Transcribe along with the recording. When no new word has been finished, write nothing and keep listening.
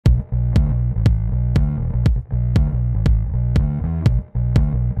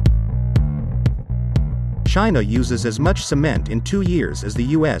China uses as much cement in 2 years as the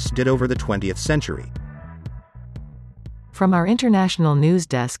US did over the 20th century. From our international news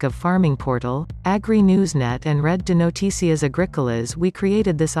desk of Farming Portal, Agri Newsnet and Red de Noticias Agrícolas, we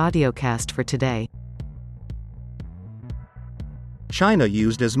created this audiocast for today. China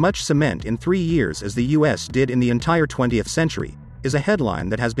used as much cement in 3 years as the US did in the entire 20th century, is a headline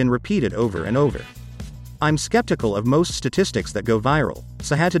that has been repeated over and over. I'm skeptical of most statistics that go viral,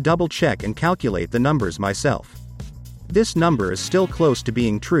 so had to double check and calculate the numbers myself. This number is still close to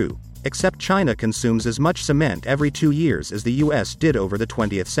being true, except China consumes as much cement every 2 years as the US did over the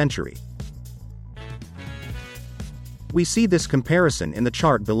 20th century. We see this comparison in the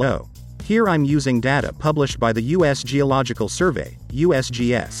chart below. Here I'm using data published by the US Geological Survey,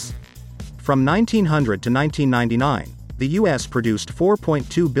 USGS. From 1900 to 1999, the US produced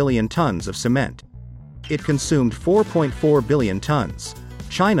 4.2 billion tons of cement. It consumed 4.4 billion tons.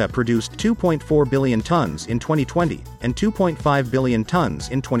 China produced 2.4 billion tons in 2020, and 2.5 billion tons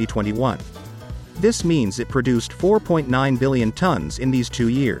in 2021. This means it produced 4.9 billion tons in these 2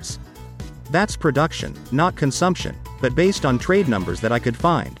 years. That's production, not consumption, but based on trade numbers that I could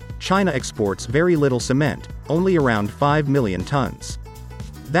find, China exports very little cement, only around 5 million tons.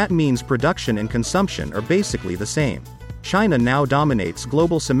 That means production and consumption are basically the same. China now dominates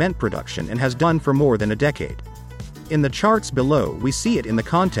global cement production and has done for more than a decade. In the charts below, we see it in the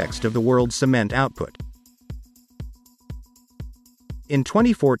context of the world's cement output. In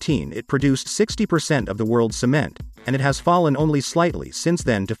 2014, it produced 60% of the world's cement, and it has fallen only slightly since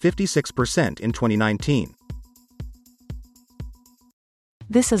then to 56% in 2019.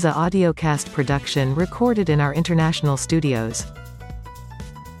 This is a audiocast production recorded in our international studios.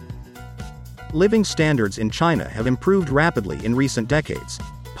 Living standards in China have improved rapidly in recent decades.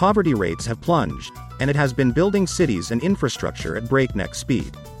 Poverty rates have plunged, and it has been building cities and infrastructure at breakneck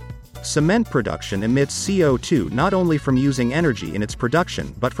speed. Cement production emits CO2 not only from using energy in its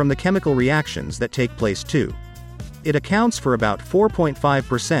production but from the chemical reactions that take place too. It accounts for about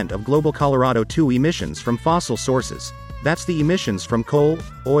 4.5% of global Colorado II emissions from fossil sources. That's the emissions from coal,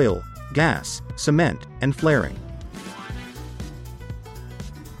 oil, gas, cement, and flaring.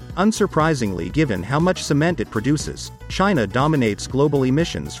 Unsurprisingly, given how much cement it produces, China dominates global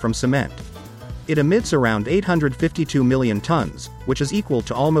emissions from cement. It emits around 852 million tons, which is equal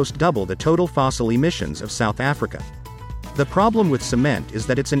to almost double the total fossil emissions of South Africa. The problem with cement is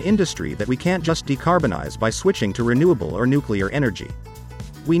that it's an industry that we can't just decarbonize by switching to renewable or nuclear energy.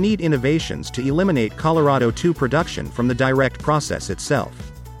 We need innovations to eliminate Colorado II production from the direct process itself.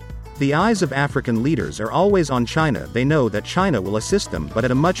 The eyes of African leaders are always on China. They know that China will assist them, but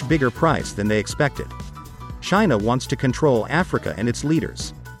at a much bigger price than they expected. China wants to control Africa and its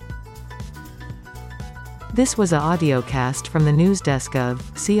leaders. This was a audiocast from the news desk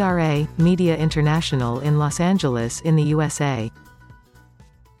of CRA Media International in Los Angeles in the USA.